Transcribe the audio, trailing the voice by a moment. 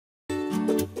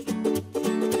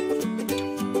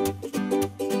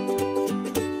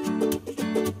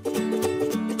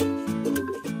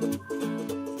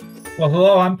Well,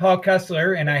 hello, I'm Paul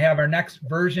Kessler, and I have our next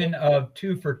version of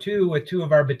 2 for 2 with two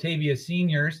of our Batavia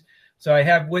seniors. So I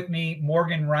have with me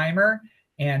Morgan Reimer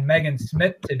and Megan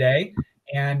Smith today.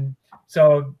 And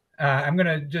so I'm going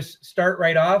to just start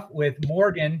right off with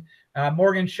Morgan.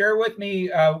 Morgan, share with me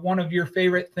one of your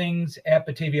favorite things at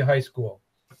Batavia High School.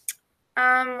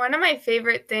 One of my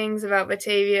favorite things about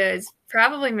Batavia is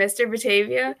probably Mr.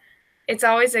 Batavia. It's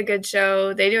always a good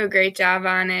show. They do a great job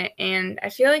on it, and I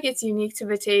feel like it's unique to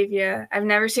Batavia. I've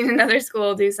never seen another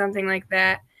school do something like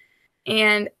that,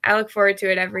 and I look forward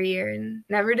to it every year and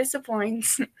never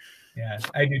disappoints. Yeah,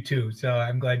 I do too, so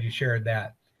I'm glad you shared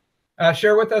that.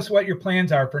 Share with us what your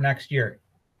plans are for next year.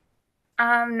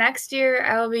 Next year,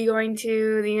 I will be going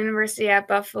to the University at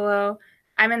Buffalo.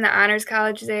 I'm in the Honors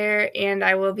College there, and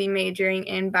I will be majoring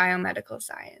in biomedical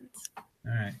science.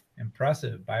 All right.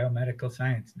 Impressive. Biomedical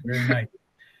science. Very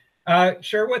nice.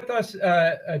 Share with us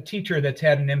a teacher that's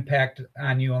had an impact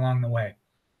on you along the way.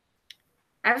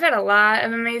 I've had a lot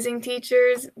of amazing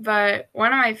teachers, but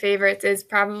one of my favorites is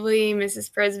probably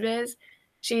Mrs. Prisbiz.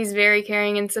 She's very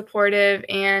caring and supportive,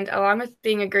 and along with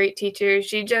being a great teacher,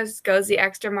 she just goes the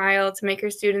extra mile to make her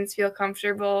students feel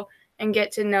comfortable and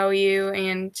get to know you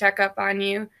and check up on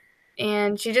you.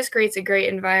 And she just creates a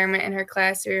great environment in her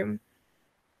classroom.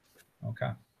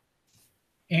 Okay.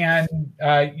 And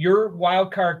your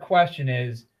wild card question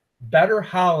is better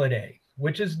holiday.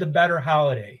 Which is the better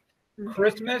holiday?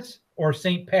 Christmas or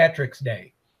St. Patrick's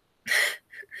Day?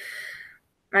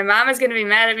 My mom is going to be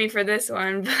mad at me for this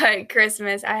one, but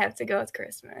Christmas, I have to go with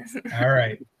Christmas. All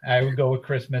right. I would go with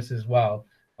Christmas as well.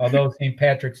 Although St.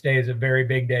 Patrick's Day is a very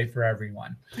big day for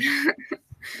everyone.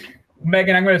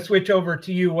 Megan, I'm going to switch over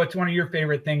to you. What's one of your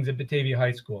favorite things at Batavia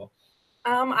High School?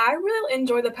 I really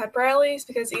enjoy the pep rallies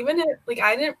because even if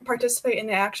I didn't participate in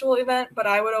the actual event, but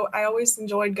I always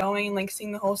enjoyed going,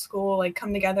 seeing the whole school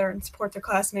come together and support their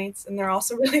classmates, and they're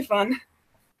also really fun.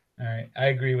 All right, I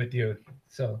agree with you.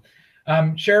 So,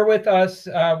 share with us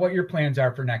what your plans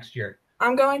are for next year.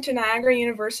 I'm going to Niagara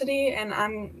University, and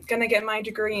I'm gonna get my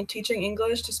degree in teaching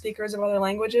English to speakers of other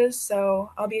languages.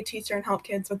 So I'll be a teacher and help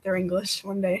kids with their English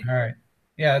one day. All right,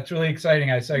 yeah, it's really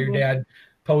exciting. I saw your dad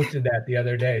posted that the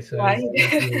other day. So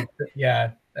yeah,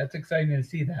 that's exciting to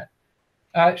see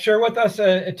that. Share with us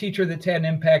a teacher that's had an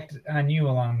impact on you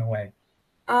along the way.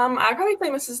 I'd probably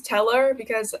say Mrs. Teller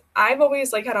because I've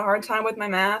always had a hard time with my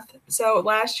math. So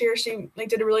last year she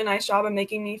did a really nice job of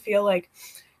making me feel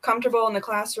comfortable in the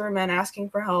classroom and asking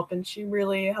for help, and she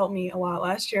really helped me a lot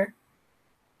last year.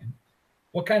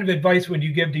 What kind of advice would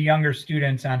you give to younger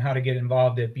students on how to get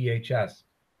involved at BHS?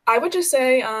 I would just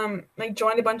say,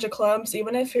 join a bunch of clubs,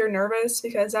 even if you're nervous,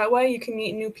 because that way you can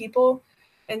meet new people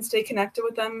and stay connected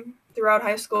with them throughout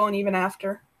high school and even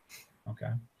after. Okay.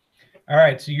 All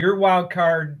right. So your wild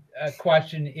card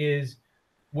question is,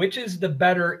 which is the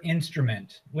better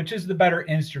instrument? Which is the better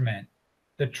instrument,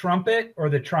 the trumpet or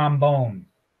the trombone?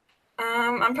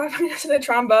 I'm probably going to say the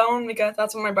trombone because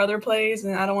that's what my brother plays,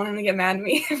 and I don't want him to get mad at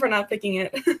me for not picking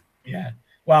it. Yeah.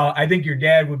 Well, I think your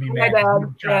dad would be mad. My dad,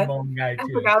 the trombone guy too.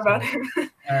 I forgot about him.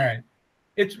 All right.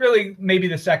 It's really maybe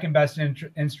the second best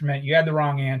instrument. You had the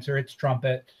wrong answer. It's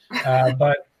trumpet.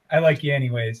 But I like you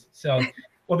anyways. So,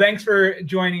 well, thanks for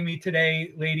joining me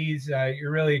today, ladies.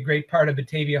 You're really a great part of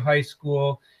Batavia High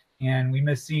School, and we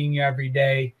miss seeing you every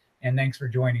day. And thanks for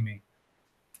joining me.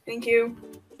 Thank you.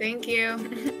 Thank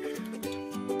you.